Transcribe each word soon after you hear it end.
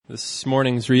This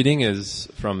morning's reading is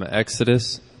from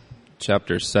Exodus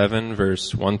chapter 7,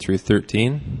 verse 1 through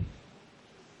 13.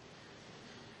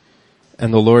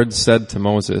 And the Lord said to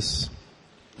Moses,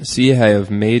 "See, I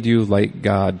have made you like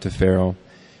God to Pharaoh,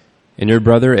 and your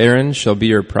brother Aaron shall be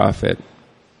your prophet.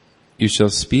 You shall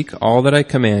speak all that I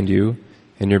command you,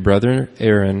 and your brother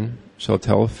Aaron shall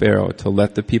tell Pharaoh to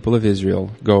let the people of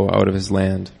Israel go out of his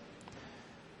land.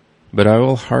 But I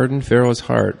will harden Pharaoh's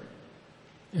heart,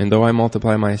 and though I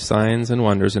multiply my signs and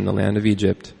wonders in the land of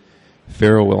Egypt,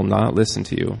 Pharaoh will not listen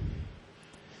to you.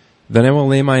 Then I will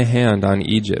lay my hand on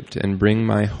Egypt and bring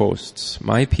my hosts,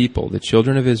 my people, the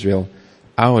children of Israel,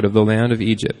 out of the land of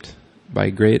Egypt by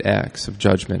great acts of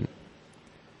judgment.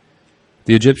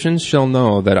 The Egyptians shall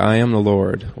know that I am the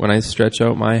Lord when I stretch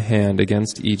out my hand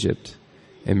against Egypt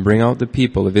and bring out the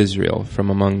people of Israel from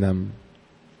among them."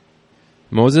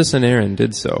 Moses and Aaron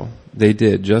did so. They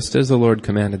did just as the Lord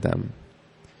commanded them.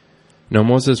 Now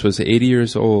Moses was 80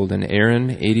 years old and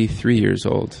Aaron 83 years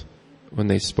old when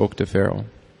they spoke to Pharaoh.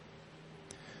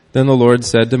 Then the Lord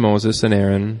said to Moses and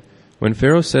Aaron, "When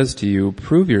Pharaoh says to you,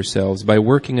 'Prove yourselves by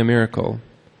working a miracle,'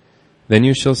 then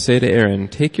you shall say to Aaron,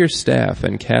 'Take your staff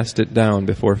and cast it down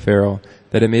before Pharaoh,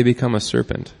 that it may become a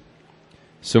serpent.'"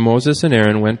 So Moses and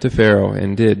Aaron went to Pharaoh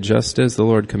and did just as the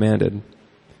Lord commanded.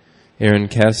 Aaron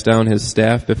cast down his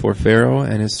staff before Pharaoh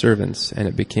and his servants, and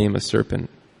it became a serpent.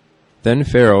 Then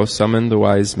Pharaoh summoned the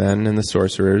wise men and the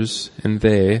sorcerers, and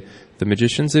they, the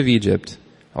magicians of Egypt,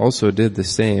 also did the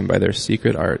same by their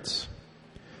secret arts.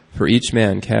 For each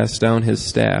man cast down his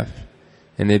staff,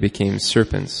 and they became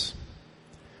serpents.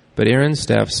 But Aaron's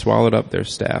staff swallowed up their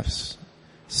staffs.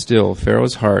 Still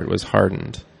Pharaoh's heart was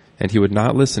hardened, and he would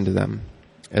not listen to them,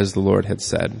 as the Lord had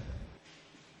said.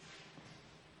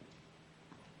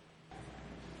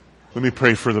 Let me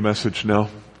pray for the message now.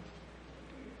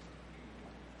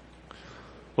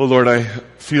 Oh Lord, I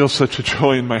feel such a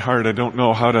joy in my heart. I don't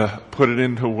know how to put it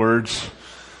into words.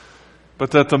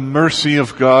 But that the mercy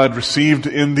of God received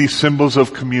in these symbols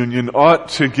of communion ought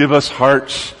to give us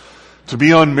hearts to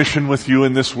be on mission with you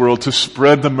in this world, to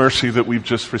spread the mercy that we've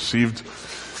just received.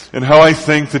 And how I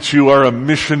thank that you are a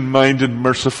mission-minded,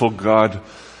 merciful God.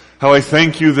 How I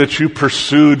thank you that you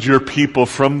pursued your people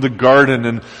from the garden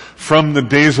and from the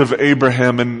days of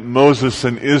Abraham and Moses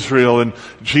and Israel and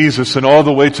Jesus and all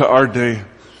the way to our day.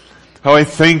 How I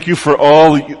thank you for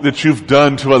all that you've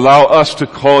done to allow us to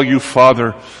call you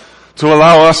Father, to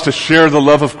allow us to share the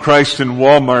love of Christ in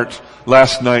Walmart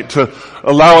last night, to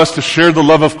allow us to share the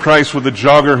love of Christ with a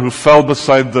jogger who fell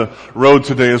beside the road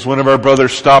today as one of our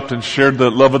brothers stopped and shared the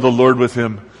love of the Lord with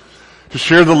him. To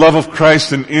share the love of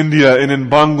Christ in India and in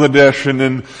Bangladesh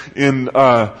and in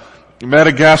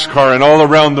Madagascar and all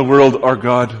around the world, our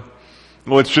God.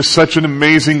 Oh, it's just such an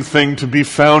amazing thing to be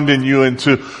found in you and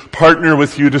to partner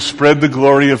with you to spread the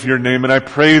glory of your name. And I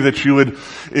pray that you would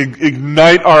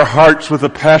ignite our hearts with a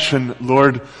passion,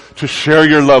 Lord, to share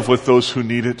your love with those who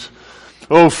need it.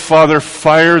 Oh, Father,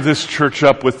 fire this church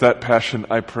up with that passion,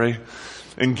 I pray.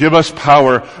 And give us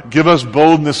power, give us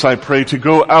boldness, I pray, to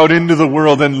go out into the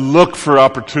world and look for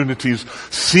opportunities,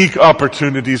 seek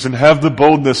opportunities, and have the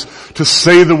boldness to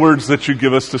say the words that you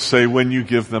give us to say when you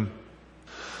give them.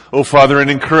 Oh, Father, and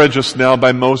encourage us now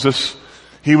by Moses.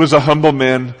 He was a humble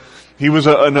man. He was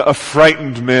a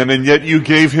frightened man, and yet you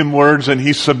gave him words and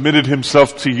he submitted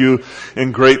himself to you,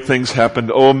 and great things happened.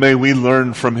 Oh, may we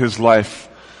learn from his life.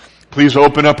 Please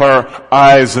open up our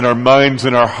eyes and our minds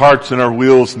and our hearts and our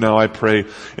wills now, I pray,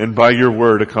 and by your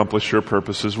word accomplish your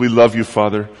purposes. We love you,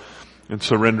 Father, and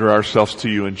surrender ourselves to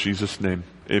you in Jesus' name.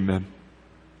 Amen.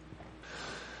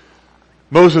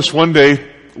 Moses one day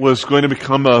was going to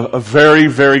become a very,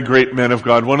 very great man of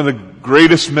God, one of the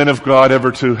greatest men of God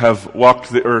ever to have walked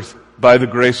the earth by the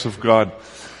grace of God.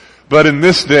 But in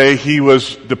this day, he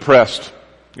was depressed,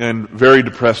 and very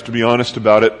depressed, to be honest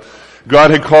about it.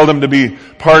 God had called him to be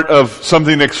part of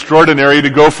something extraordinary, to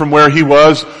go from where he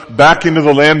was back into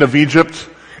the land of Egypt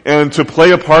and to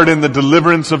play a part in the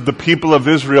deliverance of the people of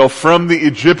Israel from the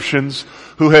Egyptians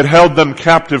who had held them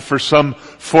captive for some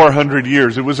 400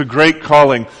 years. It was a great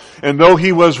calling. And though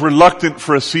he was reluctant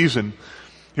for a season,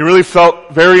 he really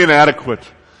felt very inadequate.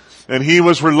 And he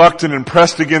was reluctant and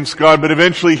pressed against God, but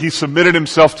eventually he submitted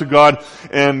himself to God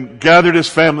and gathered his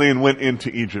family and went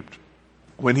into Egypt.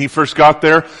 When he first got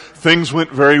there, things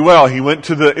went very well. He went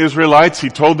to the Israelites. He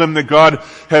told them that God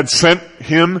had sent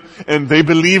him, and they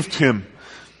believed him.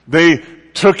 They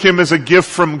took him as a gift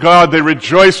from God. They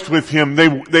rejoiced with him.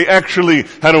 They actually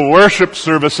had a worship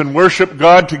service and worshiped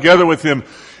God together with him.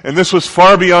 And this was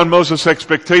far beyond Moses'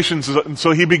 expectations, and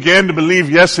so he began to believe,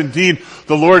 yes indeed,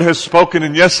 the Lord has spoken,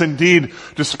 and yes indeed,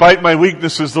 despite my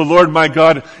weaknesses, the Lord my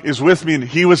God is with me, and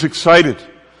he was excited.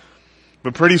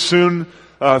 But pretty soon,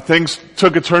 things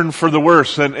took a turn for the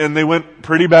worse, and they went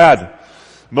pretty bad.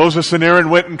 Moses and Aaron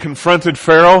went and confronted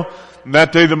Pharaoh, and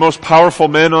that day the most powerful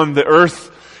men on the earth,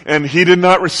 and he did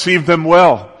not receive them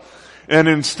well. And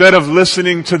instead of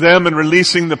listening to them and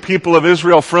releasing the people of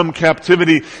Israel from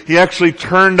captivity, he actually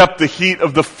turned up the heat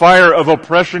of the fire of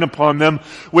oppression upon them,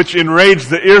 which enraged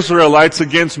the Israelites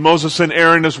against Moses and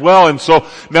Aaron as well. And so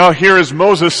now here is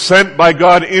Moses sent by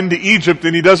God into Egypt,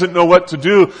 and he doesn't know what to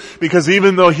do, because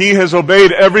even though he has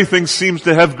obeyed, everything seems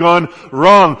to have gone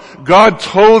wrong. God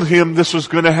told him this was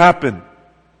going to happen.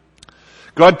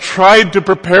 God tried to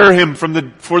prepare him for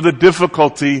the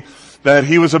difficulty that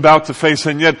he was about to face,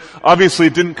 and yet obviously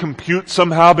it didn't compute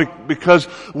somehow, because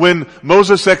when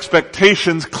Moses'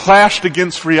 expectations clashed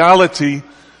against reality,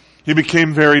 he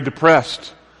became very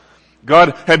depressed.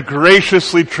 God had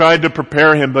graciously tried to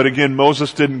prepare him, but again,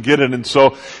 Moses didn't get it, and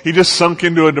so he just sunk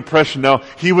into a depression. Now,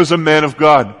 he was a man of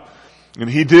God, and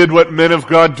he did what men of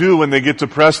God do when they get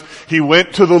depressed. He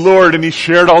went to the Lord and he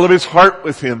shared all of his heart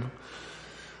with him.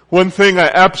 One thing I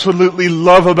absolutely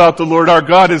love about the Lord our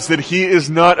God is that he is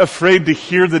not afraid to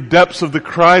hear the depths of the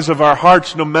cries of our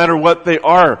hearts, no matter what they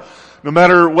are, no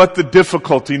matter what the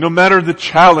difficulty, no matter the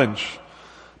challenge,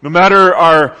 no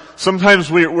matter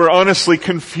sometimes we're honestly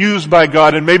confused by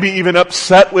God and maybe even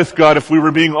upset with God if we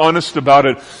were being honest about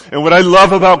it. And what I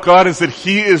love about God is that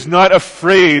he is not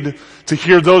afraid to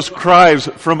hear those cries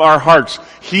from our hearts.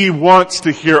 He wants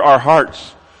to hear our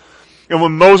hearts. And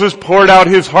when Moses poured out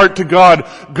his heart to God,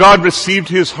 God received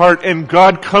his heart and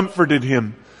God comforted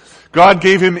him. God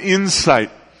gave him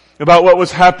insight about what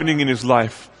was happening in his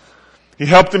life. He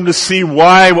helped him to see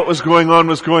why what was going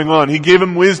on. He gave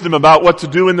him wisdom about what to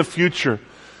do in the future.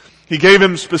 He gave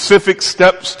him specific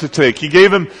steps to take. He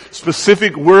gave him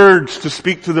specific words to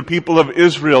speak to the people of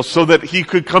Israel so that he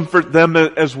could comfort them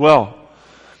as well.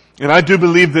 And I do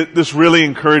believe that this really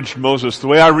encouraged Moses. The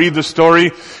way I read the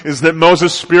story is that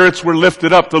Moses' spirits were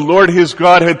lifted up. The Lord his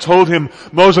God had told him,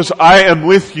 Moses, I am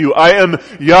with you. I am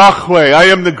Yahweh. I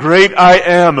am the great I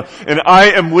am. And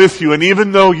I am with you. And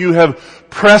even though you have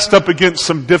pressed up against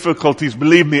some difficulties,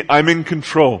 believe me, I'm in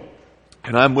control.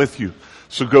 And I'm with you.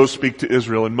 So go speak to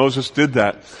Israel. And Moses did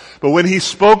that. But when he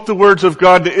spoke the words of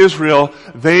God to Israel,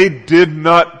 they did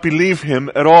not believe him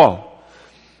at all.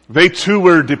 They too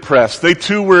were depressed. They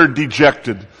too were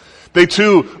dejected. They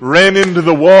too ran into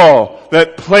the wall,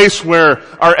 that place where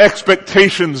our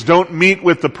expectations don't meet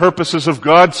with the purposes of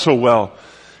God so well.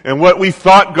 And what we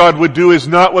thought God would do is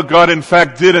not what God in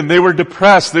fact did, and they were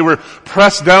depressed. They were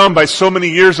pressed down by so many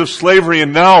years of slavery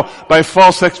and now by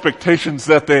false expectations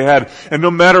that they had. And no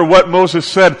matter what Moses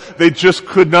said, they just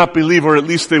could not believe, or at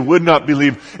least they would not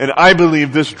believe. And I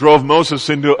believe this drove Moses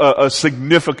into a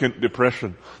significant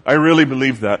depression. I really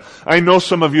believe that. I know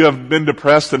some of you have been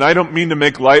depressed, and I don't mean to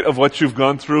make light of what you've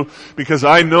gone through, because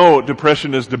I know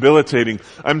depression is debilitating.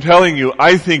 I'm telling you,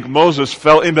 I think Moses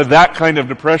fell into that kind of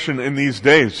depression in these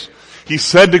days. He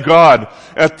said to God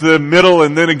at the middle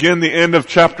and then again the end of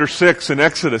chapter 6 in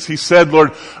Exodus, he said,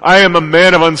 Lord, I am a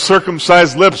man of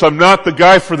uncircumcised lips. I'm not the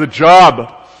guy for the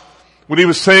job. What he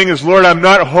was saying is, Lord, I'm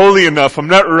not holy enough. I'm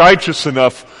not righteous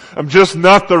enough. I'm just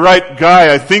not the right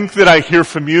guy. I think that I hear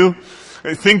from you.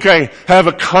 I think I have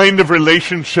a kind of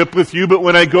relationship with you, but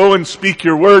when I go and speak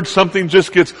your word, something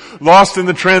just gets lost in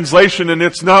the translation and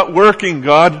it's not working,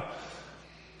 God.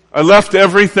 I left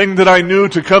everything that I knew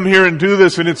to come here and do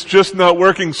this, and it's just not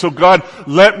working. So God,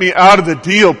 let me out of the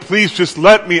deal. Please just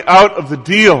let me out of the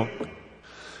deal.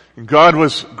 And God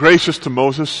was gracious to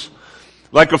Moses.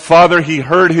 Like a father, he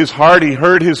heard his heart, he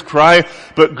heard his cry,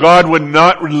 but God would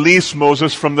not release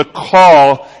Moses from the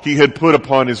call he had put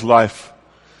upon his life.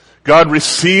 God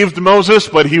received Moses,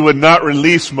 but he would not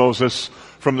release Moses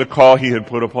from the call he had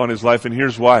put upon his life. And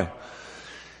here's why.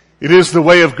 It is the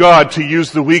way of God to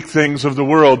use the weak things of the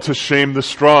world to shame the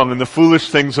strong, and the foolish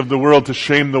things of the world to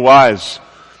shame the wise.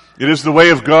 It is the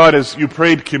way of God, as you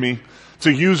prayed, Kimmy,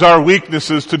 to use our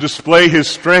weaknesses to display his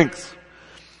strength.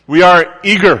 We are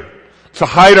eager to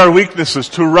hide our weaknesses,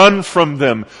 to run from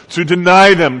them, to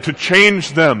deny them, to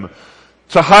change them,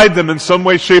 to hide them in some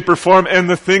way, shape, or form. And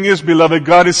the thing is, beloved,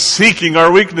 God is seeking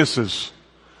our weaknesses.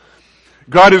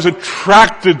 God is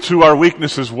attracted to our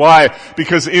weaknesses. Why?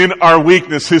 Because in our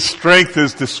weakness, his strength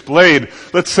is displayed.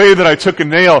 Let's say that I took a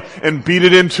nail and beat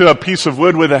it into a piece of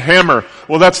wood with a hammer.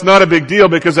 Well, that's not a big deal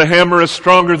because a hammer is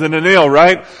stronger than a nail,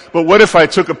 right? But what if I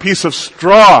took a piece of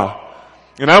straw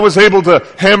and I was able to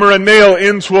hammer a nail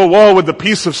into a wall with a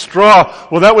piece of straw,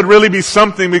 well, that would really be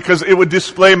something because it would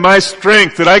display my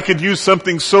strength, that I could use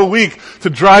something so weak to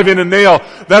drive in a nail.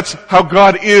 That's how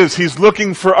God is. He's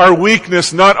looking for our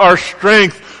weakness, not our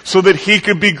strength, so that He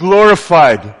could be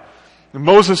glorified. And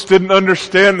Moses didn't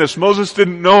understand this. Moses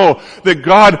didn't know that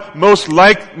God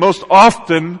most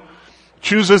often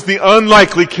chooses the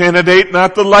unlikely candidate,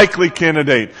 not the likely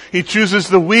candidate. He chooses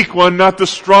the weak one, not the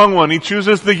strong one. He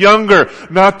chooses the younger,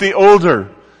 not the older.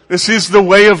 This is the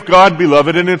way of God,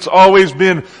 beloved, and it's always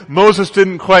been. Moses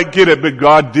didn't quite get it, but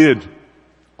God did.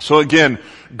 So again,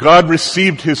 God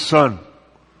received his son.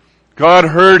 God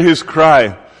heard his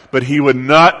cry, but he would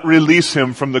not release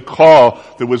him from the call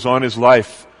that was on his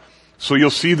life. So you'll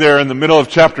see there in the middle of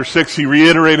chapter 6, he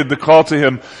reiterated the call to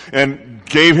him and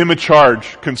gave him a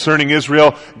charge concerning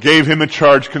Israel, gave him a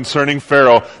charge concerning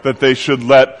Pharaoh, that they should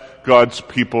let God's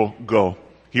people go.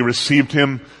 He received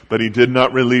him, but he did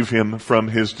not relieve him from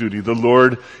his duty. The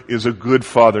Lord is a good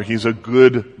Father. He's a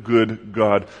good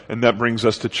God. And that brings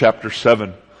us to chapter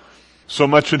 7. So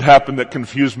much had happened that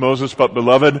confused Moses, but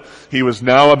beloved, he was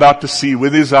now about to see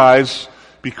with his eyes,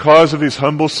 because of his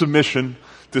humble submission,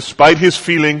 despite his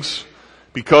feelings,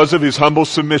 because of his humble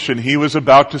submission, he was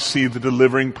about to see the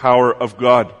delivering power of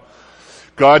God.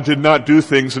 God did not do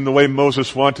things in the way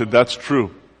Moses wanted, that's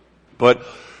true. But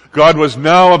God was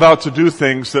now about to do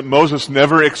things that Moses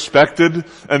never expected,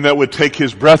 and that would take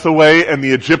his breath away, and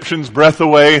the Egyptians' breath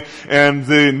away, and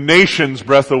the nation's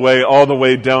breath away, all the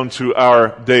way down to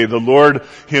our day. The Lord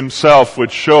himself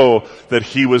would show that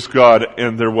he was God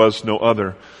and there was no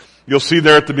other. You'll see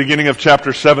there at the beginning of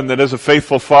chapter 7 that as a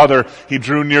faithful father, he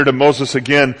drew near to Moses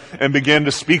again and began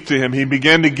to speak to him. He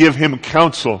began to give him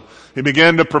counsel. He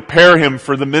began to prepare him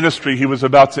for the ministry he was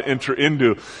about to enter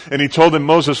into. And he told him,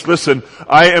 Moses, listen,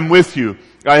 I am with you.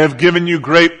 I have given you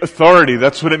great authority.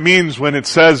 That's what it means when it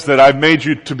says that I've made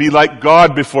you to be like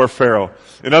God before Pharaoh.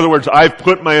 In other words, I've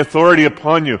put my authority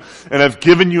upon you, and I've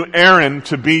given you Aaron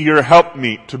to be your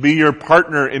helpmeet, to be your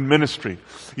partner in ministry.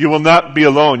 You will not be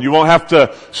alone. You won't have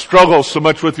to struggle so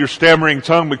much with your stammering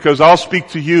tongue, because I'll speak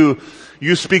to you.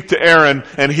 You speak to Aaron,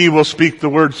 and he will speak the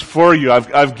words for you.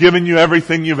 I've given you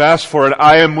everything you've asked for, and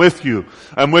I am with you.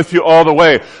 I'm with you all the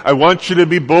way. I want you to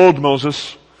be bold,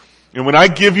 Moses. And when I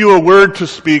give you a word to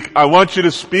speak, I want you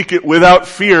to speak it without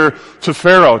fear to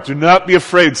Pharaoh. Do not be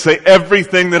afraid. Say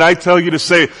everything that I tell you to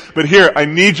say. But here, I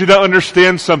need you to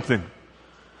understand something.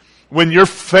 When you're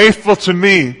faithful to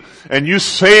me, and you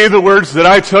say the words that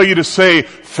I tell you to say,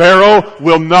 Pharaoh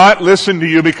will not listen to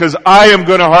you, because I am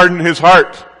going to harden his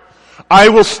heart. I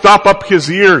will stop up his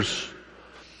ears.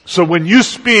 So when you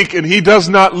speak and he does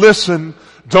not listen,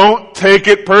 don't take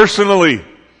it personally.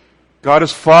 God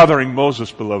is fathering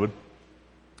Moses, beloved.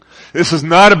 This is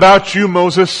not about you,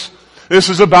 Moses. This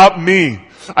is about me.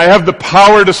 I have the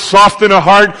power to soften a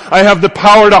heart. I have the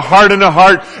power to harden a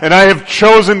heart. And I have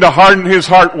chosen to harden his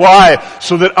heart. Why?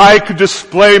 So that I could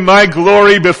display my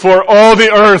glory before all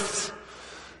the earth.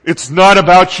 It's not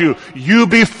about you. You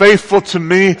be faithful to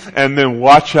me, and then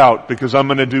watch out, because I'm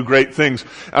going to do great things.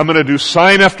 I'm going to do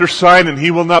sign after sign, and he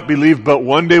will not believe, but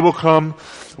one day will come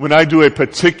when I do a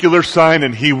particular sign,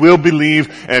 and he will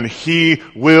believe, and he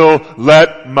will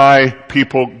let my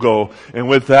people go. And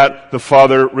with that, the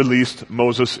Father released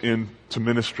Moses into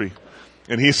ministry.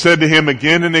 And he said to him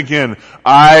again and again,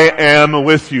 I am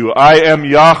with you. I am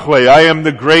Yahweh. I am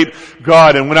the great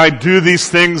God. And when I do these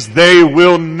things, they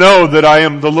will know that I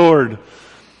am the Lord.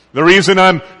 The reason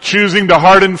I'm choosing to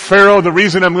harden Pharaoh, the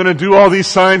reason I'm going to do all these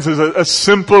signs is a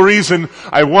simple reason.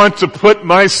 I want to put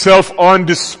myself on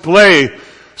display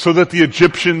so that the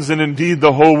Egyptians and indeed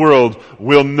the whole world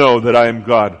will know that I am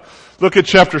God. Look at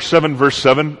chapter 7, verse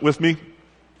 7 with me.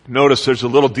 Notice there's a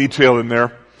little detail in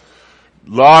there. A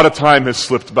lot of time has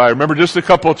slipped by. Remember, just a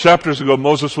couple of chapters ago,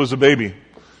 Moses was a baby.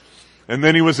 And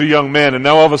then he was a young man. And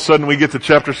now all of a sudden we get to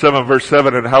chapter 7, verse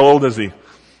 7. And how old is he?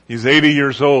 He's 80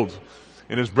 years old.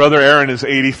 And his brother Aaron is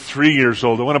 83 years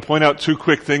old. I want to point out two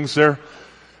quick things there.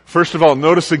 First of all,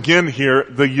 notice again here,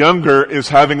 the younger is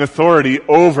having authority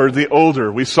over the older.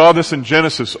 We saw this in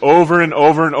Genesis over and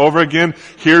over and over again.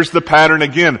 Here's the pattern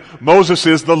again. Moses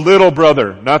is the little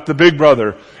brother, not the big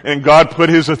brother. And God put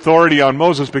his authority on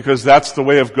Moses because that's the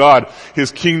way of God.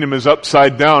 His kingdom is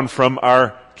upside down from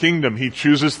our kingdom. He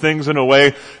chooses things in a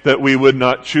way that we would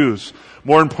not choose.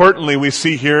 More importantly, we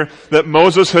see here that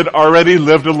Moses had already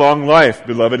lived a long life,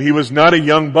 beloved. He was not a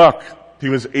young buck. He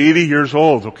was 80 years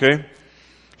old, okay?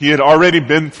 He had already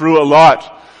been through a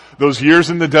lot. Those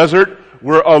years in the desert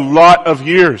were a lot of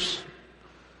years.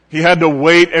 He had to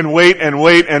wait and wait and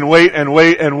wait and wait and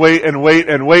wait and wait and wait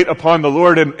and wait upon the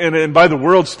Lord. And by the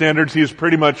world's standards, he is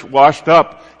pretty much washed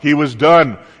up. He was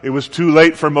done. It was too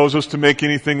late for Moses to make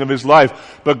anything of his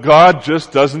life. But God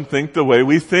just doesn't think the way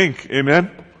we think. Amen?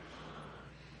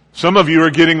 Some of you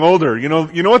are getting older. You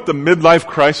know what the midlife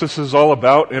crisis is all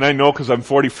about? And I know because I'm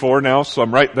 44 now, so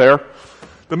I'm right there.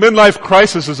 The midlife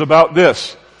crisis is about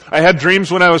this. I had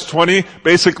dreams when I was 20.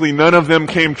 Basically, none of them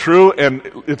came true, and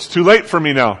it's too late for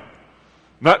me now.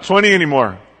 Not 20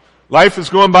 anymore. Life is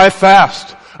going by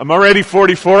fast. I'm already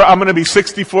 44. I'm going to be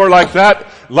 64 like that.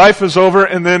 Life is over,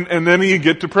 and then you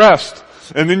get depressed.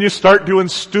 And then you start doing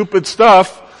stupid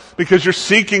stuff because you're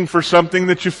seeking for something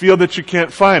that you feel that you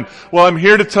can't find. Well, I'm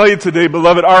here to tell you today,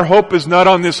 beloved, our hope is not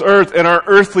on this earth, and our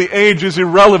earthly age is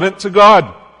irrelevant to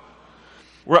God.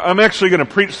 I'm actually going to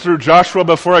preach through Joshua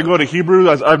before I go to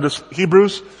Hebrews.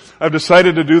 I've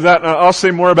decided to do that, and I'll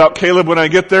say more about Caleb when I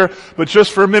get there. But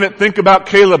just for a minute, think about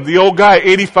Caleb, the old guy,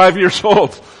 85 years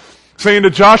old, saying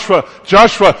to Joshua,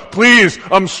 Joshua, please,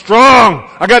 I'm strong.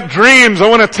 I got dreams. I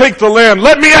want to take the land.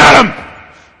 Let me at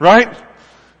him! Right?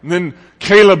 And then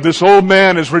Caleb, this old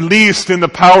man, is released in the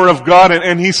power of God,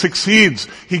 and he succeeds.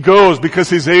 He goes because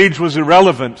his age was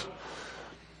irrelevant.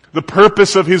 The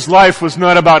purpose of his life was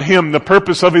not about him. The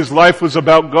purpose of his life was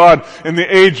about God, and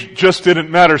the age just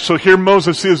didn't matter. So here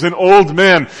Moses is, an old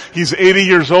man. He's 80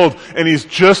 years old, and he's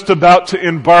just about to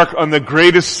embark on the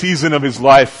greatest season of his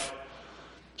life.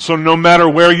 So no matter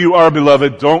where you are,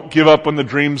 beloved, don't give up on the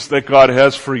dreams that God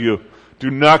has for you. Do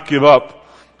not give up.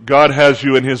 God has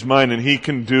you in his mind, and he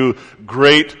can do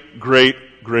great, great,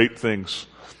 great things.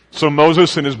 So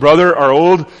Moses and his brother are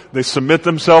old. They submit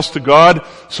themselves to God.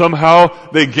 Somehow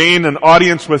they gain an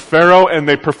audience with Pharaoh, and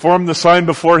they perform the sign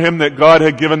before him that God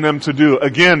had given them to do.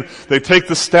 Again, they take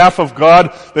the staff of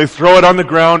God, they throw it on the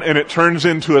ground, and it turns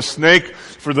into a snake.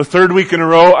 For the third week in a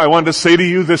row, I want to say to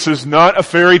you, this is not a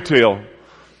fairy tale.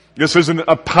 This is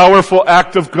a powerful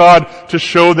act of God to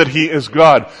show that he is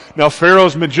God. Now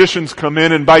Pharaoh's magicians come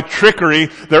in, and by trickery,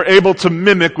 they're able to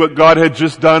mimic what God had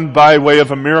just done by way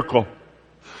of a miracle.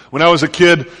 When I was a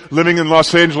kid living in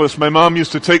Los Angeles, my mom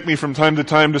used to take me from time to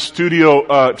time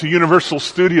to Universal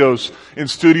Studios in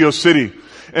Studio City.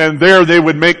 And there they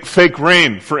would make fake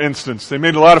rain, for instance. They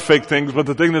made a lot of fake things, but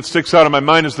the thing that sticks out in my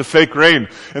mind is the fake rain.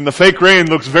 And the fake rain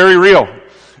looks very real.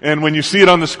 And when you see it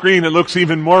on the screen, it looks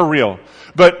even more real.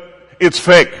 But it's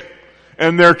fake.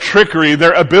 And their trickery,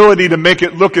 their ability to make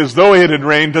it look as though it had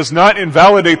rained, does not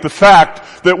invalidate the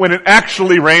fact that when it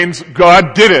actually rains,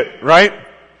 God did it, right?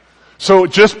 So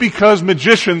just because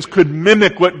magicians could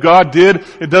mimic what God did,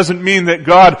 it doesn't mean that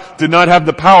God did not have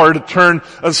the power to turn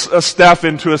a staff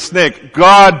into a snake.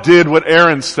 God did what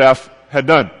Aaron's staff had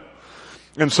done.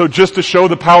 And so just to show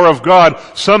the power of God,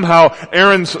 somehow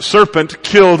Aaron's serpent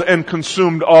killed and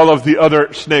consumed all of the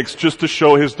other snakes, just to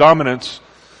show his dominance.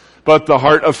 But the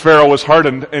heart of Pharaoh was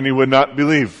hardened, and he would not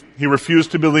believe. He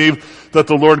refused to believe that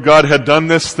the Lord God had done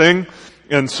this thing,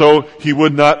 and so he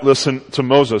would not listen to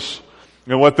Moses.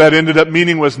 And what that ended up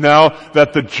meaning was now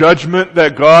that the judgment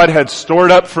that God had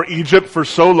stored up for Egypt for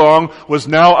so long was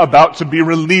now about to be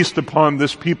released upon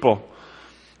this people.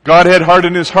 God had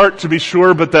hardened his heart, to be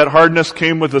sure, but that hardness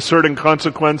came with a certain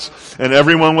consequence, and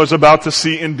everyone was about to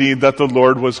see indeed that the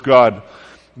Lord was God.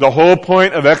 The whole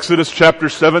point of Exodus chapter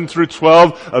 7 through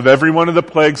 12 of every one of the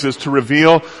plagues is to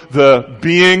reveal the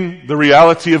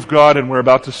reality of God, and we're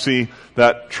about to see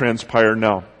that transpire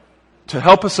now. To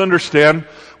help us understand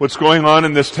what's going on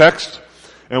in this text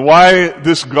and why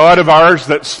this God of ours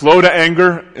that's slow to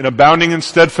anger and abounding in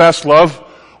steadfast love,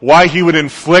 why he would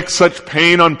inflict such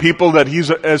pain on people that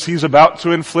as he's about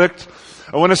to inflict,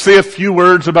 I want to say a few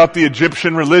words about the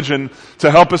Egyptian religion to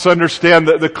help us understand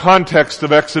the context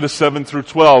of Exodus 7 through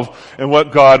 12 and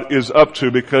what God is up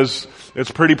to, because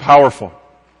it's pretty powerful.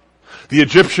 The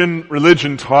Egyptian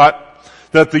religion taught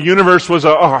that the universe was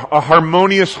a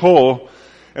harmonious whole,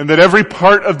 and that every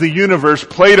part of the universe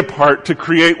played a part to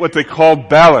create what they called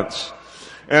balance.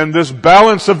 And this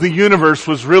balance of the universe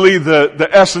was really the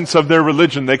essence of their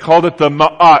religion. They called it the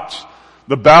ma'at,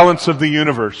 the balance of the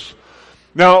universe.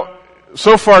 Now,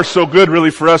 so far so good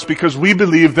really for us, because we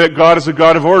believe that God is a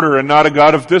God of order and not a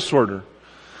God of disorder.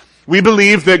 We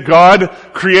believe that God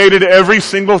created every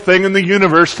single thing in the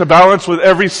universe to balance with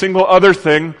every single other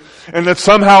thing, and that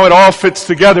somehow it all fits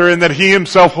together and that he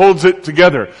himself holds it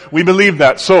together. We believe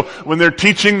that. So when they're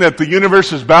teaching that the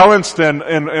universe is balanced and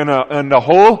a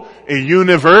whole, a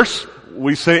universe,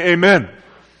 we say amen.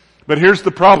 But here's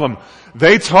the problem.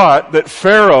 They taught that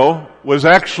Pharaoh was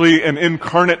actually an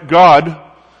incarnate God,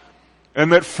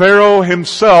 and that Pharaoh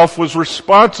himself was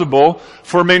responsible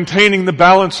for maintaining the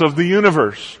balance of the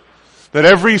universe. That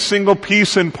every single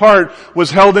piece and part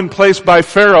was held in place by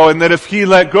Pharaoh, and that if he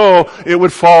let go, it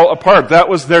would fall apart. That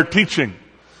was their teaching.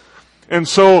 And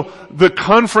so the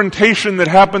confrontation that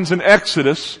happens in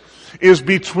Exodus is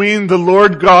between the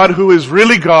Lord God, who is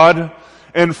really God,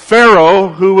 and Pharaoh,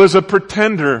 who was a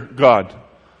pretender God.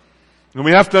 And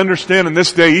we have to understand, in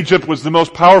this day, Egypt was the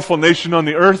most powerful nation on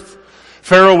the earth.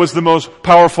 Pharaoh was the most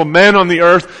powerful man on the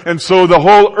earth, and so the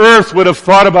whole earth would have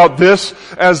thought about this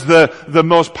as the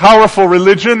most powerful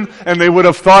religion, and they would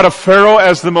have thought of Pharaoh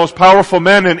as the most powerful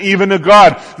man and even a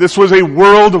god. This was a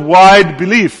worldwide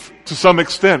belief to some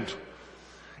extent.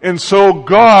 And so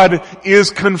God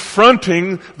is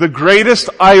confronting the greatest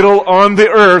idol on the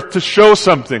earth to show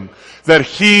something. That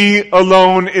He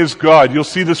alone is God. You'll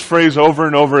see this phrase over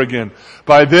and over again.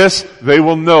 By this they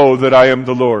will know that I am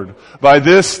the Lord. By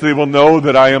this they will know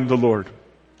that I am the Lord.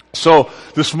 So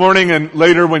this morning and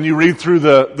later when you read through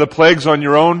the plagues on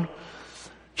your own,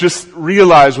 just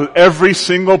realize with every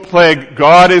single plague,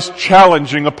 God is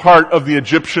challenging a part of the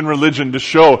Egyptian religion to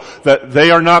show that they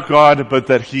are not God, but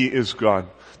that He is God.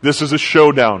 This is a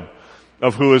showdown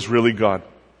of who is really God.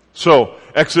 So,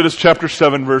 Exodus chapter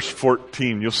 7 verse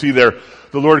 14. You'll see there,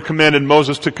 the Lord commanded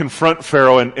Moses to confront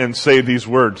Pharaoh and say these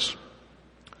words.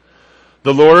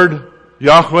 The Lord,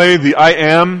 Yahweh, the I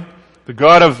Am, the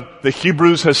God of the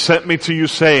Hebrews has sent me to you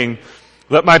saying,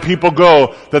 let my people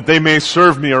go that they may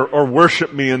serve me or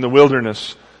worship me in the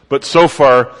wilderness. But so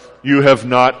far you have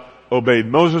not obeyed.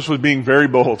 Moses was being very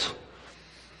bold.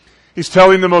 He's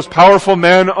telling the most powerful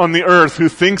man on the earth who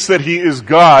thinks that he is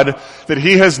God, that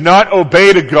he has not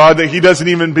obeyed a God that he doesn't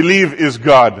even believe is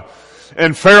God.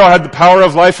 And Pharaoh had the power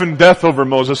of life and death over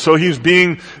Moses, so he's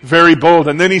being very bold.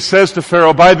 And then he says to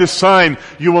Pharaoh, by this sign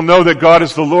you will know that God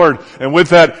is the Lord. And with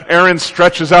that, Aaron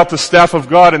stretches out the staff of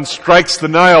God and strikes the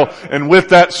Nile. And with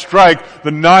that strike,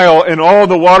 the Nile and all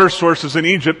the water sources in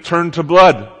Egypt turned to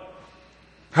blood.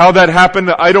 How that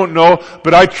happened, I don't know,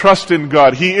 but I trust in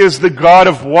God. He is the God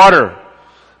of water.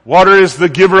 Water is the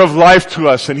giver of life to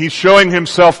us, and He's showing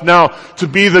Himself now to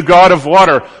be the God of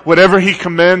water. Whatever He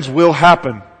commands will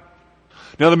happen.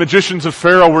 Now the magicians of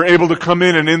Pharaoh were able to come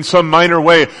in and in some minor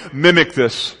way mimic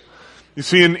this. You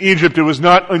see, in Egypt it was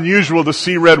not unusual to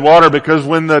see red water because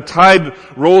when the tide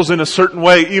rolls in a certain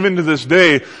way, even to this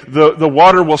day, the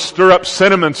water will stir up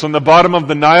sediments on the bottom of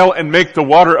the Nile and make the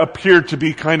water appear to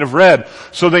be kind of red.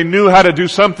 So they knew how to do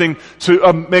something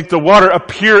to make the water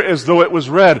appear as though it was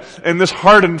red. And this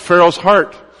hardened Pharaoh's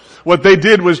heart. What they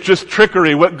did was just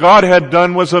trickery. What God had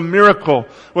done was a miracle.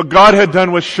 What God had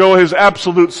done was show His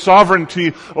absolute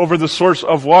sovereignty over the source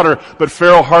of water. But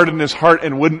Pharaoh hardened his heart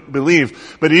and wouldn't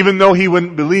believe. But even though he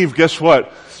wouldn't believe, guess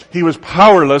what? He was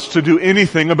powerless to do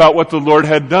anything about what the Lord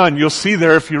had done. You'll see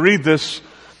there, if you read this,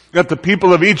 that the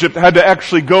people of Egypt had to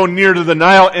actually go near to the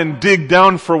Nile and dig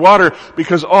down for water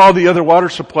because all the other water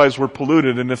supplies were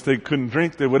polluted. And if they couldn't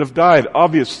drink, they would have died,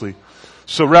 obviously.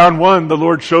 So round one, the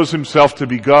Lord shows Himself to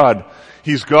be God.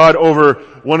 He's God over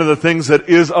one of the things that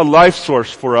is a life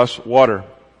source for us, water.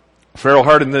 Pharaoh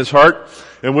hardened his heart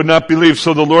and would not believe,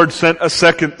 so the Lord sent a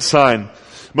second sign.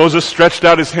 Moses stretched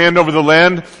out his hand over the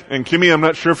land, and Kimmy, I'm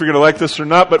not sure if you're going to like this or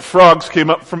not, but frogs came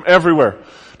up from everywhere.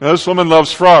 Now this woman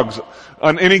loves frogs.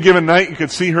 On any given night, you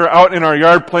could see her out in our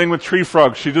yard playing with tree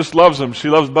frogs. She just loves them. She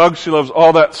loves bugs. She loves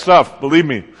all that stuff. Believe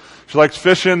me. She likes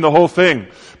fishing, the whole thing.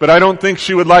 But I don't think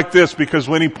she would like this because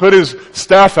when he put his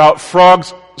staff out,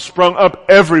 frogs sprung up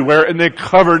everywhere and they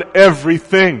covered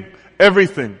everything.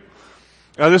 Everything.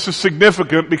 Now this is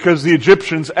significant because the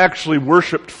Egyptians actually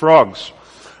worshipped frogs.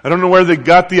 I don't know where they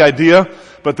got the idea,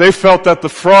 but they felt that the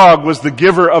frog was the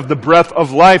giver of the breath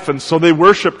of life, and so they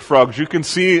worshipped frogs. You can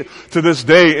see to this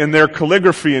day in their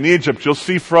calligraphy in Egypt, you'll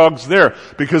see frogs there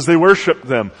because they worshipped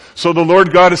them. So the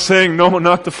Lord God is saying, no,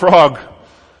 not the frog.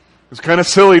 It's kind of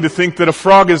silly to think that a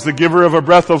frog is the giver of a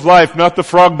breath of life, not the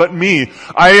frog but me.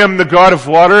 I am the God of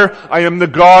water. I am the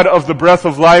God of the breath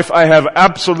of life. I have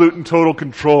absolute and total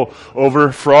control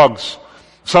over frogs.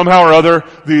 Somehow or other,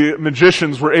 the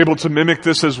magicians were able to mimic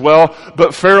this as well,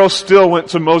 but Pharaoh still went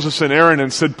to Moses and Aaron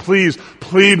and said, please,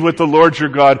 plead with the Lord your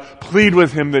God. Plead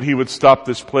with Him that He would stop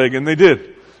this plague. And they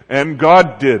did. And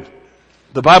God did.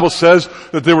 The Bible says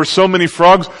that there were so many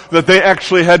frogs that they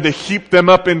actually had to heap them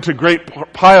up into great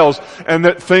piles and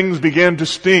that things began to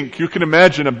stink. You can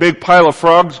imagine a big pile of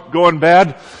frogs going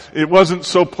bad. It wasn't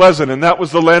so pleasant, and that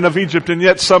was the land of Egypt. And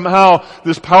yet somehow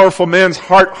this powerful man's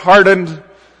heart hardened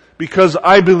because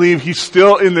I believe he's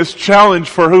still in this challenge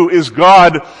for who is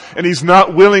God, and he's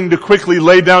not willing to quickly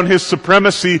lay down his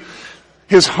supremacy.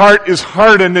 His heart is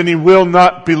hardened and he will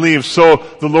not believe. So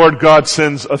the Lord God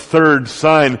sends a third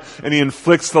sign and He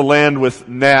inflicts the land with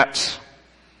gnats.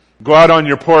 Go out on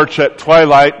your porch at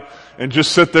twilight and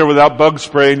just sit there without bug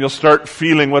spray, and you'll start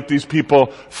feeling what these people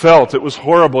felt. It was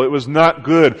horrible. It was not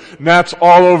good. Gnats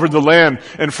all over the land.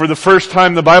 And for the first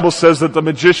time, the Bible says that the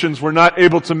magicians were not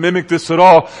able to mimic this at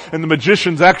all. And the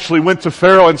magicians actually went to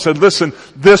Pharaoh and said, listen,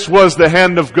 this was the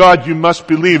hand of God. You must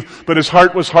believe. But his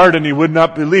heart was hard and he would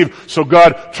not believe. So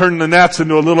God turned the gnats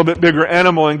into a little bit bigger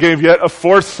animal and gave yet a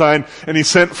fourth sign. And he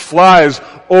sent flies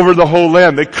over the whole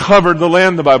land. They covered the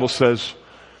land, the Bible says.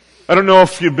 I don't know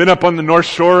if you've been up on the North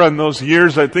Shore on those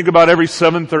years. I think about every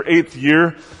 7th or 8th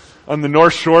year on the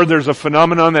North Shore, there's a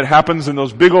phenomenon that happens, and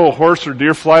those big old horse or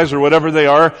deer flies or whatever they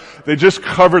are, they just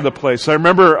cover the place. I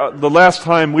remember the last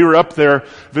time we were up there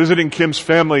visiting Kim's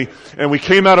family, and we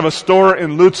came out of a store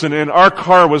in Lutsen, and our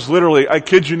car was literally, I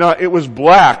kid you not, it was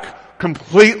black,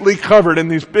 completely covered in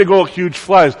these big old huge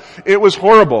flies. It was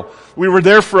horrible. We were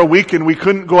there for a week and we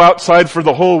couldn't go outside for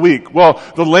the whole week. Well,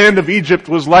 the land of Egypt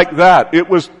was like that. It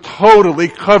was totally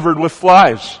covered with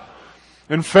flies.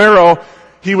 And Pharaoh,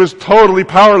 he was totally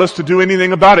powerless to do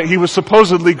anything about it. He was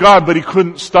supposedly God, but he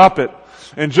couldn't stop it.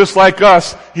 And just like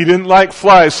us, he didn't like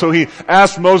flies, so he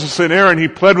asked Moses and Aaron, he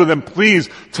pled with them, please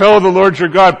tell the Lord your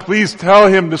God, please tell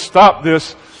him to stop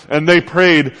this. And they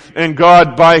prayed, and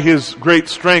God, by his great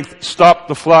strength, stopped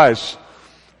the flies.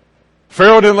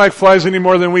 Pharaoh didn't like flies any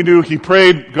more than we do. He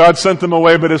prayed, God sent them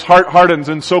away, but his heart hardens,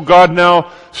 and so God now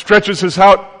stretches his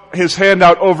hand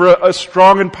out over a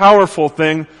strong and powerful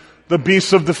thing, the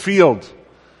beasts of the field.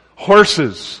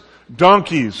 Horses,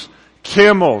 donkeys,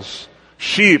 camels,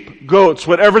 sheep, goats,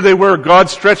 whatever they were, God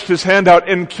stretched his hand out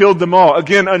and killed them all.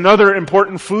 Again, another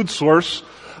important food source,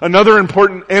 another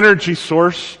important energy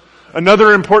source,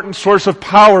 another important source of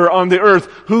power on the earth.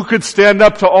 Who could stand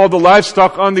up to all the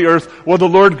livestock on the earth? Well, the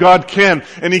Lord God can,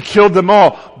 and he killed them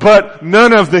all. But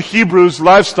none of the Hebrews'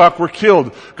 livestock were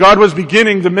killed. God was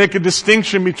beginning to make a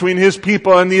distinction between his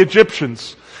people and the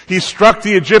Egyptians. He struck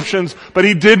the Egyptians, but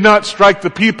he did not strike the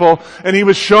people, and he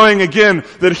was showing again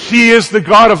that he is the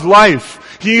God of life.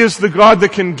 He is the God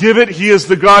that can give it. He is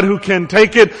the God who can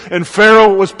take it. And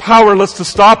Pharaoh was powerless to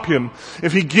stop him.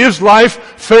 If he gives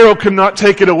life, Pharaoh cannot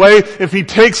take it away. If he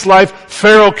takes life,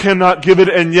 Pharaoh cannot give it.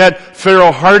 And yet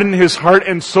Pharaoh hardened his heart,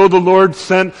 and so the Lord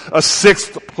sent a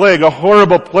sixth plague, a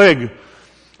horrible plague.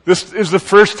 This is the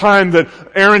first time that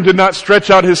Aaron did not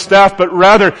stretch out his staff, but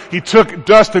rather he took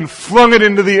dust and flung it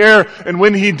into the air. And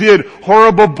when he did,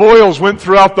 horrible boils went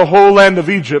throughout the whole land of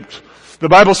Egypt. The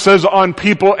Bible says on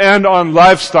people and on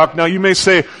livestock. Now you may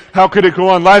say, how could it go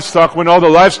on livestock when all the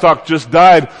livestock just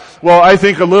died? Well, I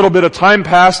think a little bit of time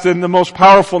passed and the most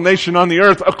powerful nation on the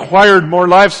earth acquired more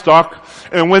livestock.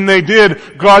 And when they did,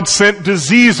 God sent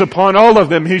disease upon all of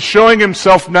them. He's showing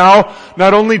himself now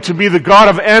not only to be the God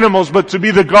of animals, but to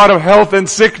be the God of health and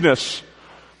sickness.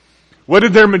 What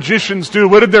did their magicians do?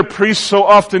 What did their priests so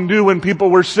often do when people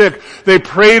were sick? They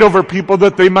prayed over people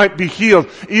that they might be healed.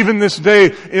 Even this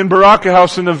day in Baraka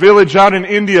House in a village out in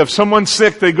India, if someone's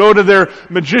sick, they go to their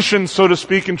magicians, so to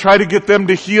speak, and try to get them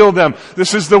to heal them.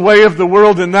 This is the way of the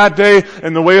world in that day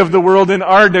and the way of the world in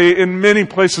our day in many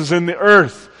places in the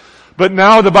earth. But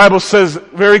now the Bible says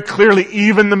very clearly,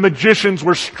 even the magicians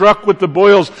were struck with the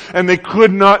boils and they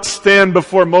could not stand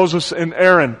before Moses and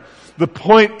Aaron. The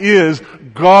point is,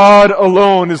 God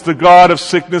alone is the God of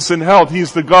sickness and health.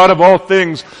 He's the God of all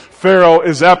things. Pharaoh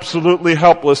is absolutely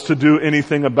helpless to do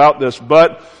anything about this.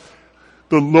 But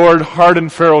the Lord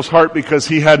hardened Pharaoh's heart because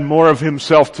he had more of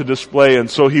himself to display, and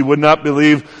so he would not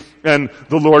believe. And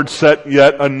the Lord set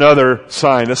yet another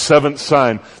sign, a seventh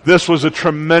sign. This was a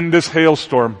tremendous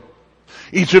hailstorm.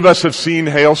 Each of us have seen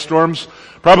hailstorms.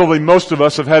 Probably most of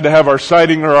us have had to have our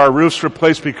siding or our roofs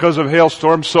replaced because of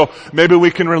hailstorms, so maybe we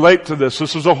can relate to this.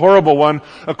 This was a horrible one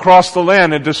across the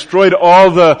land. It destroyed all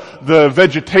the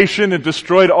vegetation. It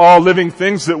destroyed all living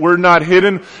things that were not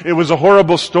hidden. It was a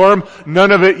horrible storm.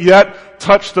 None of it yet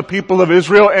touched the people of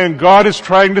Israel, and God is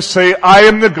trying to say, I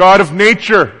am the God of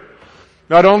nature.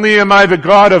 Not only am I the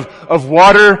God of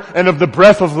water and of the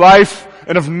breath of life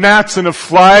and of gnats and of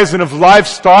flies and of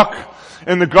livestock,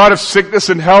 and the God of sickness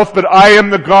and health, but I am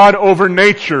the God over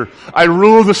nature. I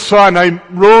rule the sun, I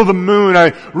rule the moon,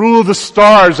 I rule the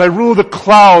stars, I rule the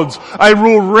clouds, I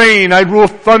rule rain, I rule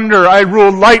thunder, I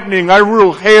rule lightning, I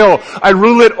rule hail, I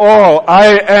rule it all.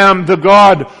 I am the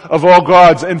God of all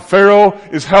gods, and Pharaoh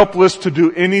is helpless to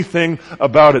do anything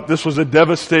about it. This was a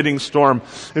devastating storm.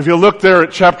 If you look there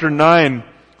at chapter 9,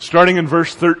 starting in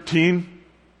verse 13,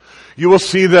 you will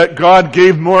see that God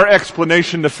gave more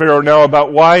explanation to Pharaoh now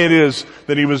about why it is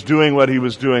that he was doing what he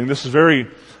was doing. This is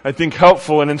very, I think,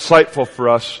 helpful and insightful for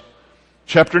us.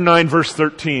 Chapter 9, verse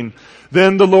 13.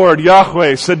 Then the Lord,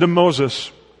 Yahweh, said to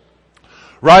Moses,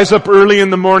 Rise up early in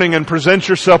the morning and present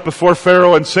yourself before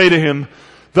Pharaoh and say to him,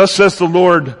 Thus says the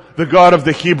Lord, the God of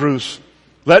the Hebrews,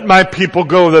 Let my people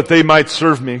go that they might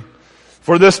serve me.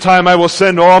 For this time I will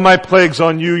send all my plagues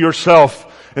on you yourself,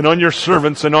 and on your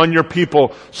servants and on your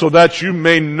people, so that you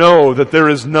may know that there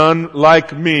is none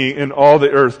like me in all the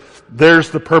earth. There's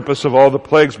the purpose of all the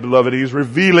plagues, beloved. He's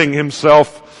revealing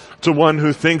himself to one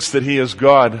who thinks that he is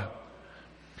God.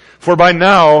 For by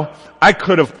now I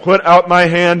could have put out my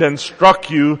hand and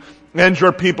struck you and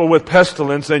your people with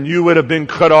pestilence, and you would have been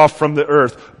cut off from the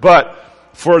earth. But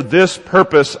for this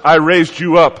purpose I raised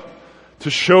you up, to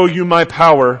show you my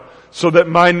power, so that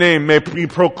my name may be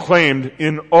proclaimed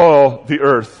in all the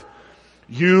earth.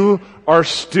 You are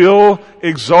still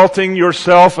exalting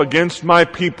yourself against my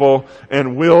people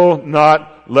and will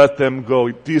not let them go.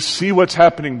 Do you see what's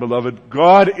happening, beloved?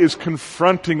 God is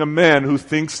confronting a man who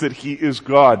thinks that he is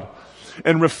God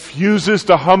and refuses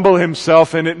to humble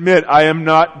himself and admit, I am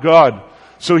not God.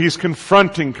 So he's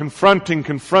confronting.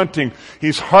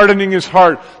 He's hardening his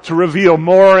heart to reveal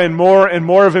more and more and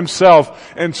more of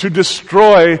himself and to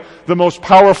destroy the most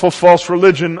powerful false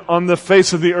religion on the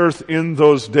face of the earth in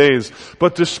those days.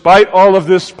 But despite all of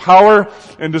this power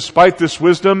and despite this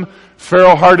wisdom,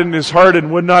 Pharaoh hardened his heart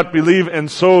and would not believe, and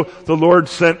so the Lord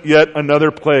sent yet another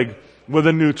plague with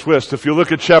a new twist. If you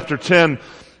look at chapter 10,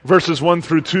 verses 1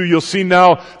 through 2, you'll see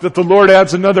now that the Lord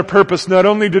adds another purpose, not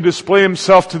only to display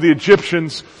himself to the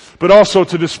Egyptians, but also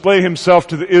to display himself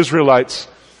to the Israelites.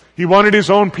 He wanted his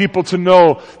own people to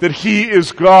know that he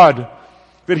is God,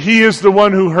 that he is the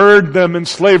one who heard them in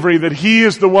slavery, that he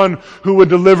is the one who would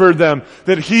deliver them,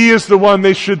 that he is the one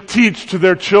they should teach to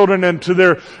their children and to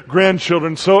their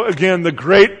grandchildren. So again, the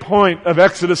great point of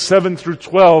Exodus 7 through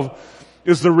 12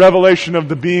 is the revelation of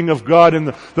the being of God and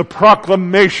the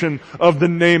proclamation of the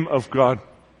name of God.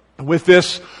 With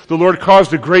this, the Lord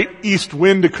caused a great east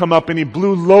wind to come up, and he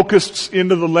blew locusts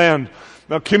into the land.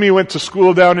 Now, Kimmy went to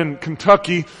school down in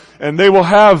Kentucky, and they will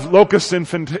have locust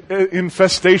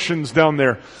infestations down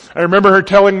there. I remember her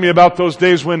telling me about those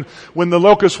days when the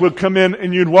locusts would come in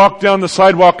and you'd walk down the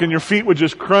sidewalk and your feet would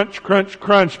just crunch, crunch,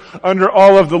 crunch under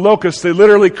all of the locusts. They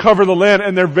literally cover the land,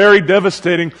 and they're very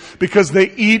devastating because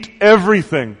they eat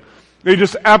everything. They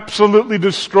just absolutely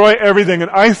destroy everything.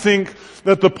 And I think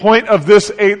that the point of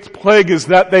this 8th plague is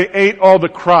that they ate all the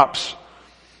crops.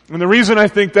 And the reason I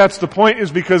think that's the point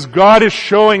is because God is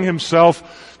showing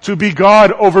himself to be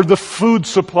God over the food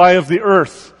supply of the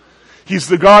earth. He's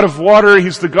the God of water.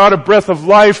 He's the God of breath of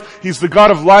life. He's the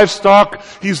God of livestock.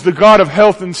 He's the God of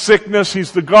health and sickness.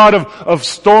 He's the God of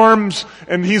storms.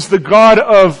 And he's the God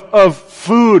of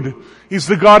food. He's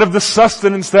the God of the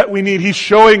sustenance that we need. He's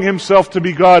showing himself to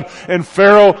be God. And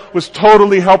Pharaoh was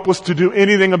totally helpless to do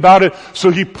anything about it. So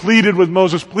he pleaded with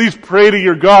Moses, please pray to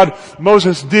your God.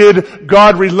 Moses did.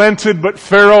 God relented, but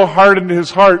Pharaoh hardened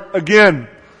his heart again.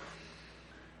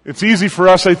 It's easy for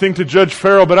us, I think, to judge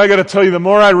Pharaoh, but I gotta tell you, the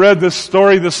more I read this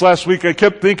story this last week, I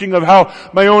kept thinking of how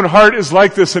my own heart is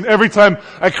like this, and every time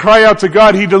I cry out to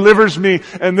God, he delivers me,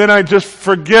 and then I just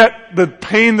forget the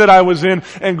pain that I was in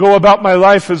and go about my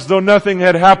life as though nothing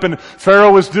had happened.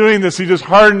 Pharaoh was doing this. He just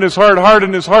hardened his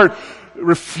heart,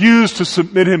 refused to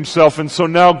submit himself, and so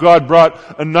now God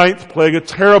brought a 9th plague, a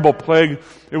terrible plague.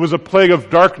 It was a plague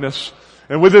of darkness.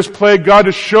 And with this plague, God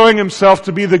is showing himself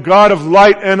to be the God of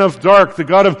light and of dark, the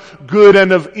God of good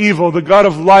and of evil, the God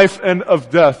of life and of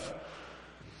death.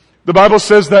 The Bible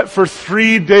says that for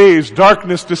 3 days,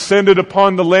 darkness descended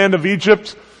upon the land of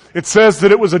Egypt. It says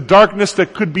that it was a darkness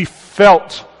that could be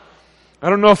felt. I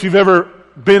don't know if you've ever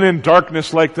been in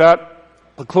darkness like that.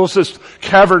 The closest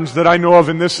caverns that I know of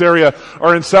in this area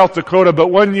are in South Dakota, but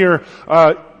one year,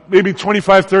 maybe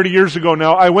 25, 30 years ago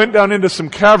now, I went down into some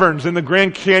caverns in the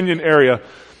Grand Canyon area.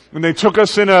 And they took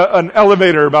us in an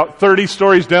elevator about 30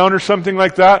 stories down or something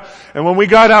like that. And when we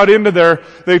got out into there,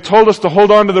 they told us to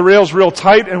hold on to the rails real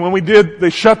tight. And when we did, they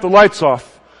shut the lights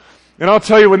off. And I'll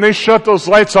tell you, when they shut those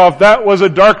lights off, that was a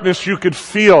darkness you could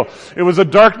feel. It was a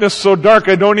darkness so dark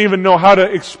I don't even know how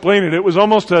to explain it. It was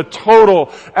almost a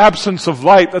total absence of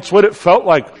light. That's what it felt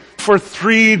like. For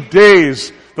 3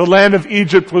 days, the land of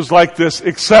Egypt was like this,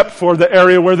 except for the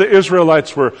area where the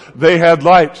Israelites were. They had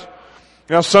light.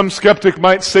 Now, some skeptic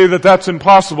might say that that's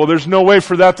impossible. There's no way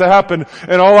for that to happen.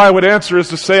 And all I would answer is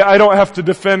to say, I don't have to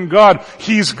defend God.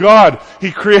 He's God.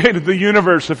 He created the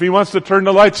universe. If he wants to turn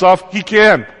the lights off, he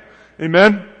can.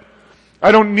 Amen?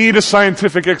 I don't need a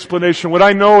scientific explanation. What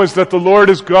I know is that the Lord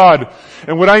is God.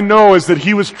 And what I know is that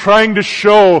he was trying to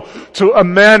show to a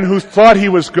man who thought he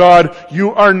was God,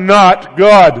 you are not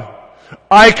God.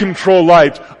 I control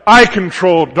light. I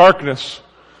control darkness.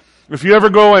 If you ever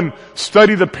go and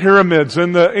study the pyramids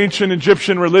and the ancient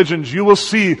Egyptian religions, you will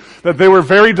see that they were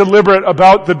very deliberate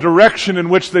about the direction in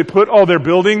which they put all their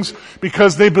buildings,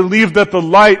 because they believed that the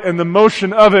light and the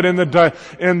motion of it and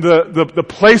the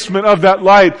placement of that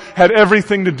light had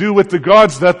everything to do with the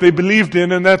gods that they believed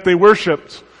in and that they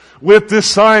worshipped. With this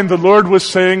sign, the Lord was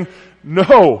saying,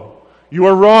 no, you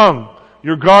are wrong.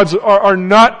 Your gods are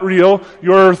not real.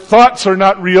 Your thoughts are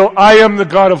not real. I am the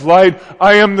God of light.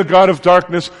 I am the God of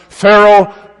darkness.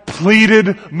 Pharaoh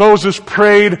pleaded. Moses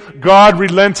prayed. God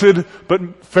relented.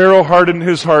 But Pharaoh hardened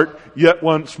his heart yet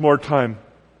one more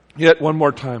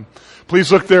time.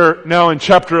 Please look there now in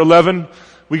chapter 11.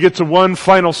 We get to one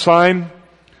final sign.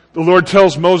 The Lord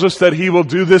tells Moses that he will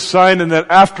do this sign and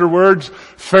that afterwards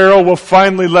Pharaoh will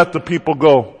finally let the people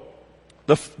go.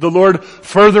 The Lord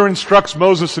further instructs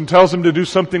Moses and tells him to do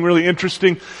something really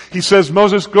interesting. He says,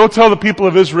 Moses, go tell the people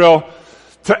of Israel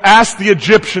to ask the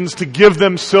Egyptians to give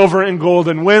them silver and gold.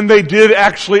 And when they did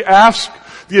actually ask,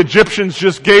 the Egyptians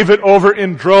just gave it over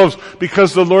in droves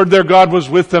because the Lord their God was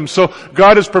with them. So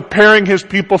God is preparing His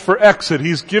people for exit.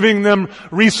 He's giving them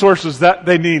resources that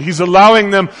they need. He's allowing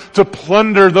them to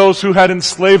plunder those who had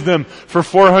enslaved them for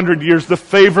 400 years. The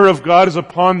favor of God is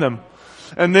upon them.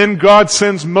 And then God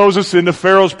sends Moses into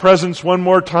Pharaoh's presence one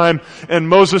more time. And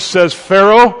Moses says,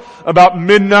 Pharaoh, about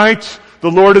midnight, the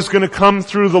Lord is going to come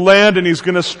through the land and He's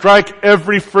going to strike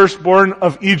every firstborn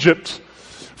of Egypt.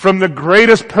 From the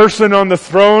greatest person on the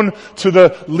throne to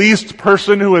the least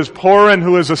person who is poor and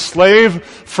who is a slave.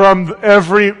 From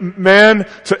every man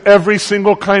to every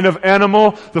single kind of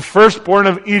animal. The firstborn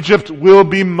of Egypt will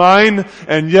be mine,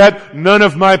 and yet none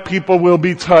of my people will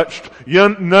be touched.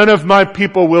 None of my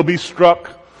people will be struck.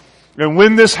 And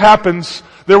when this happens,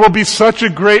 there will be such a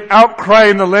great outcry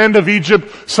in the land of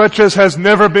Egypt, such as has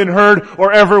never been heard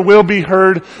or ever will be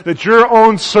heard, that your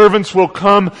own servants will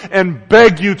come and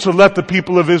beg you to let the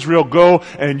people of Israel go,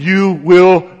 and you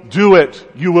will do it.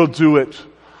 You will do it.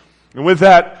 And with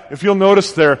that, if you'll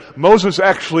notice there, Moses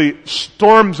actually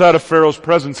storms out of Pharaoh's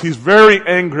presence. He's very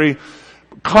angry.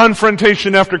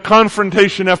 Confrontation after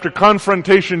confrontation after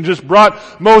confrontation just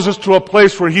brought Moses to a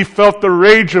place where he felt the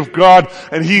rage of God,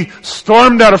 and he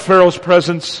stormed out of Pharaoh's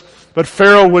presence. But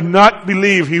Pharaoh would not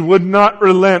believe. He would not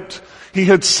relent. He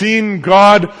had seen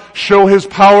God show His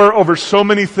power over so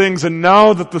many things, and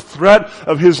now that the threat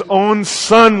of his own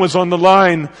son was on the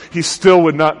line, he still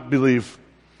would not believe.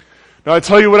 Now I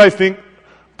tell you what I think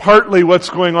partly what's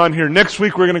going on here. Next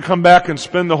week we're going to come back and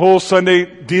spend the whole Sunday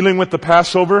dealing with the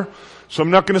Passover. So I'm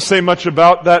not going to say much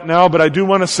about that now, but I do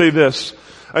want to say this.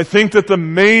 I think that the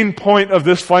main point of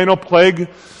this final plague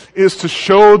is to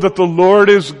show that the Lord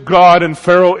is God and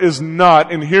Pharaoh is not.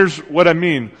 And here's what I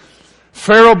mean.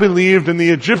 Pharaoh believed, and the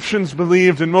Egyptians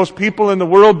believed, and most people in the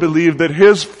world believed that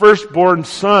his firstborn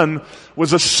son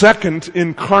was a second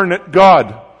incarnate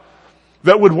God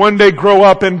that would one day grow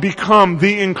up and become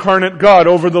the incarnate God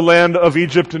over the land of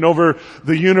Egypt and over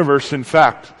the universe, in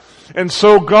fact. And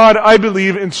so God, I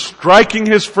believe, in striking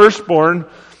His firstborn,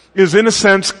 is in a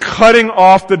sense cutting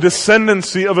off the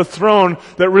descendancy of a throne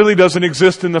that really doesn't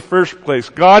exist in the first place.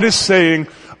 God is saying,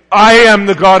 I am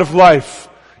the God of life.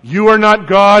 You are not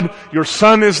God. Your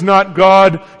son is not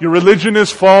God. Your religion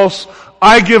is false.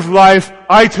 I give life.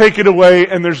 I take it away.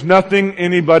 And there's nothing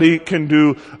anybody can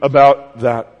do about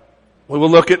that. We will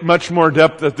look at much more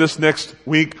depth at this next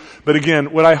week. But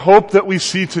again, what I hope that we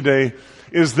see today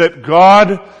is that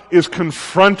God is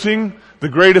confronting the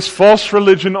greatest false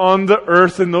religion on the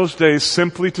earth in those days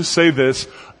simply to say this: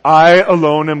 I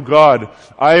alone am God.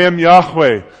 I am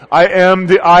Yahweh. I am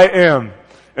the I am,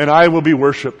 and I will be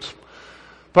worshipped.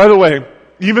 By the way,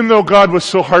 even though God was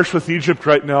so harsh with Egypt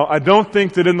right now, I don't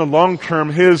think that in the long term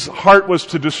His heart was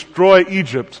to destroy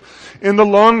Egypt. In the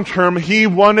long term, He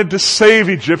wanted to save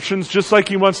Egyptians just like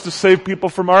He wants to save people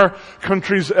from our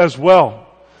countries as well.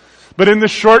 But in the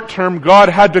short term, God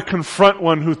had to confront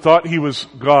one who thought he was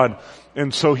God.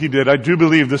 And so He did. I do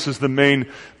believe this is the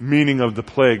main meaning of the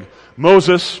plague.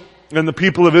 Moses and the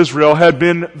people of Israel had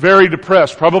been very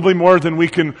depressed, probably more than we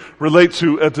can relate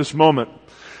to at this moment,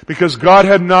 because God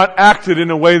had not acted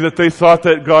in a way that they thought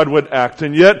that God would act.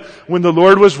 And yet, when the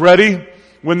Lord was ready,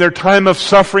 when their time of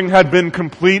suffering had been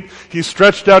complete, He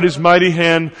stretched out His mighty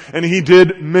hand and He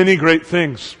did many great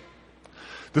things.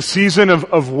 The season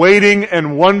of waiting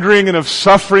and wondering and of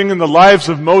suffering in the lives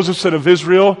of Moses and of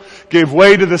Israel gave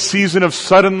way to the season of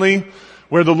suddenly,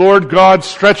 where the Lord God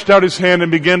stretched out His hand and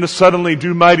began to suddenly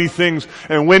do mighty things.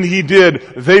 And when He did,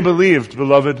 they believed,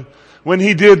 beloved. When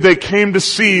he did, they came to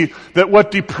see that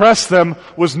what depressed them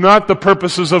was not the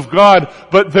purposes of God,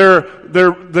 but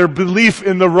their belief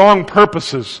in the wrong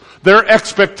purposes. Their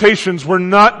expectations were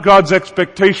not God's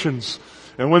expectations.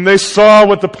 And when they saw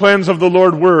what the plans of the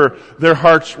Lord were, their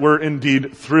hearts were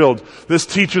indeed thrilled. This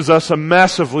teaches us a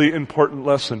massively important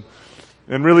lesson.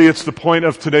 And really it's the point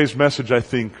of today's message, I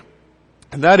think.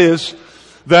 And that is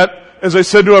that, as I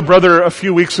said to a brother a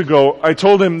few weeks ago, I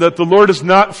told him that the Lord is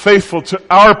not faithful to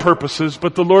our purposes,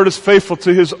 but the Lord is faithful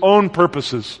to His own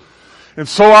purposes. And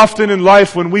so often in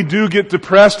life, when we do get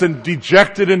depressed and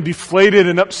dejected and deflated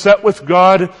and upset with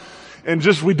God, and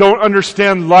just we don't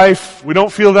understand life, we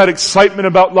don't feel that excitement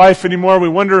about life anymore, we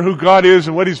wonder who God is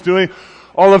and what He's doing,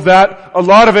 all of that, a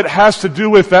lot of it has to do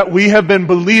with that we have been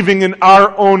believing in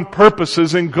our own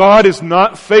purposes, and God is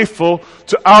not faithful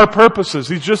to our purposes.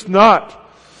 He's just not.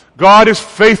 God is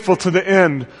faithful to the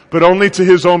end, but only to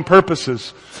His own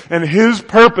purposes. And His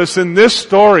purpose in this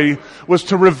story was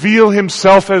to reveal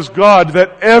Himself as God,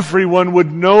 that everyone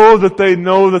would know that they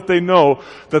know that they know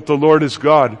that the Lord is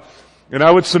God. And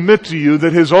I would submit to you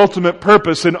that His ultimate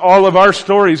purpose in all of our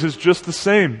stories is just the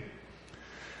same.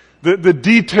 The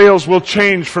details will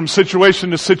change from situation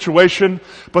to situation,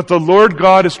 but the Lord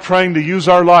God is trying to use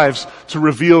our lives to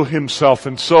reveal Himself.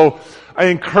 And so I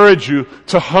encourage you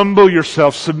to humble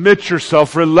yourself, submit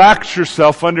yourself, relax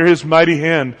yourself under His mighty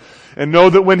hand, and know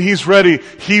that when He's ready,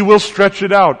 He will stretch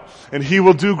it out, and He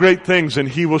will do great things, and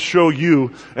He will show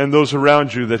you and those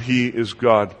around you that He is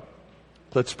God.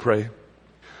 Let's pray.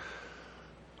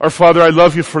 Our Father, I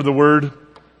love You for the Word.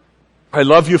 I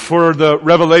love You for the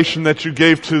revelation that You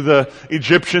gave to the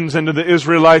Egyptians and to the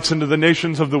Israelites and to the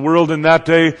nations of the world in that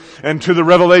day, and to the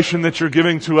revelation that You're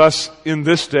giving to us in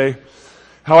this day.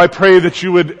 How I pray that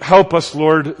You would help us,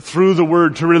 Lord, through the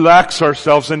Word to relax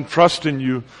ourselves and trust in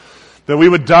You. That we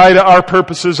would die to our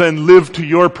purposes and live to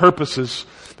Your purposes.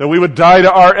 That we would die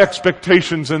to our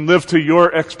expectations and live to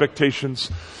Your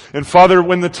expectations. And Father,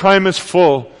 when the time is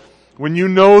full, when You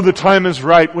know the time is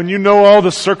right, when You know all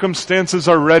the circumstances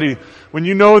are ready, when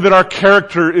You know that our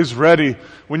character is ready,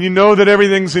 when You know that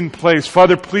everything's in place,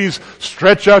 Father, please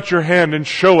stretch out Your hand and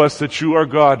show us that You are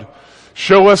God.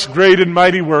 Show us great and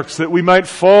mighty works that we might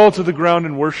fall to the ground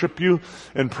and worship You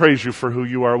and praise You for who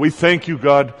You are. We thank You,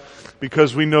 God,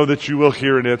 because we know that You will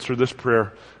hear and answer this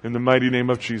prayer. In the mighty name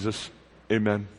of Jesus, amen.